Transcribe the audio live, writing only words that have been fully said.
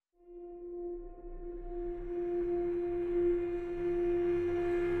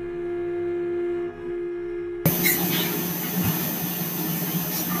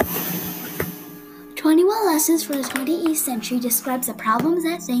lessons for the 20th century describes the problems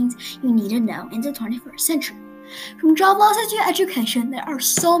and things you need to know in the 21st century. From job losses to education, there are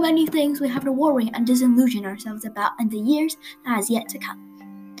so many things we have to worry and disillusion ourselves about in the years that has yet to come.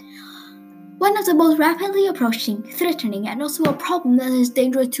 One of the most rapidly approaching, threatening, and also a problem that is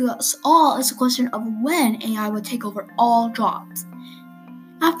dangerous to us all is the question of when AI will take over all jobs.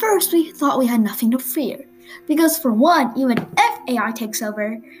 At first, we thought we had nothing to fear, because for one, even if AI takes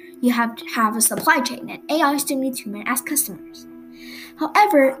over, you have to have a supply chain, and AI still needs humans as customers.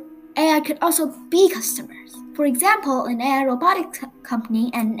 However, AI could also be customers. For example, an AI robotics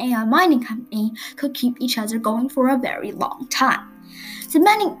company and an AI mining company could keep each other going for a very long time. The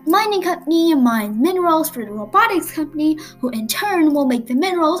mining company mines minerals for the robotics company, who in turn will make the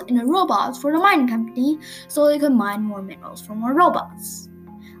minerals in the robots for the mining company, so they can mine more minerals for more robots.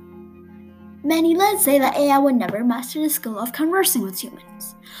 Many then say that AI will never master the skill of conversing with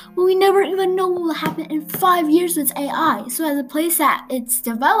humans. But we never even know what will happen in 5 years with AI, so at the place that it's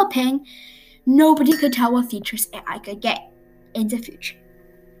developing, nobody could tell what features AI could get in the future.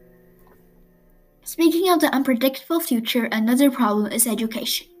 Speaking of the unpredictable future, another problem is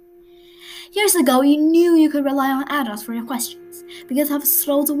education. Years ago, you knew you could rely on adults for your questions because of how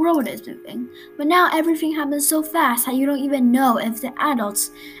slow the world is moving. But now everything happens so fast that you don't even know if the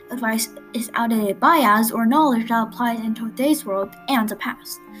adults' advice is outdated bias or knowledge that applies in today's world and the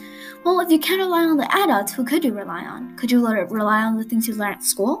past. Well, if you can't rely on the adults, who could you rely on? Could you rely on the things you learn at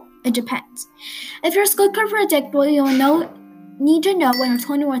school? It depends. If your school could predict what you need to know when you're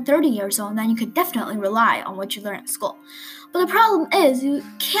 20 or 30 years old, then you could definitely rely on what you learn at school. But the problem is you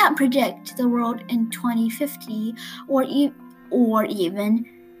can't predict the world in 2050 or even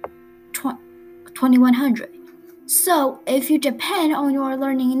 2100. So if you depend on your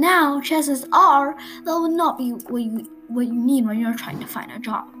learning now, chances are that will not be what you need when you're trying to find a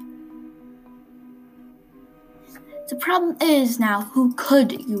job. The problem is now, who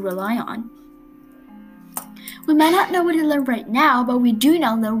could you rely on? We might not know what to learn right now, but we do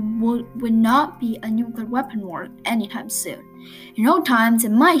know there would not be a nuclear weapon war anytime soon. In old times,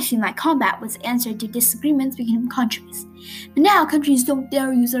 it might seem like combat was the answer to disagreements between countries. But now, countries don't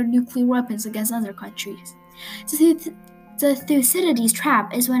dare use their nuclear weapons against other countries. The Thucydides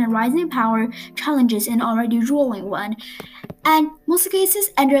trap is when a rising power challenges an already ruling one, and most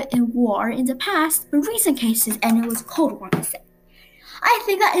cases ended in war in the past, but recent cases ended with Cold War instead. I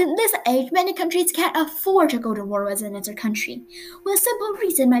think that in this age, many countries can't afford to go to war with another country. One simple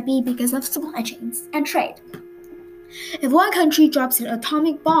reason might be because of supply chains and trade. If one country drops an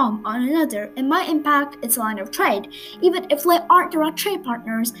atomic bomb on another, it might impact its line of trade. Even if they aren't direct trade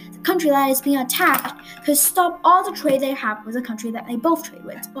partners, the country that is being attacked could stop all the trade they have with the country that they both trade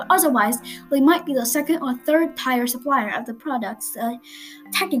with. But otherwise, they might be the second or third tier supplier of the products the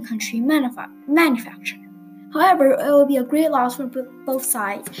attacking country manufactures. However, it would be a great loss for both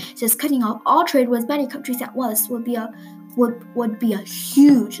sides, since cutting off all trade with many countries at once would be a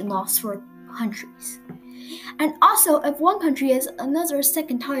huge loss for countries. And also, if one country is another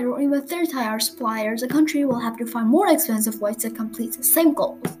second tier or even third tier supplier, the country will have to find more expensive ways to complete the same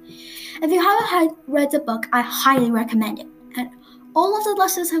goals. If you haven't read the book, I highly recommend it, and all of the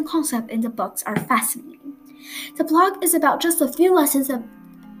lessons and concepts in the books are fascinating. The blog is about just a few lessons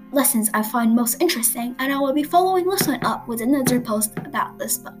I find most interesting, and I will be following this one up with another post about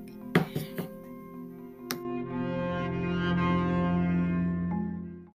this book.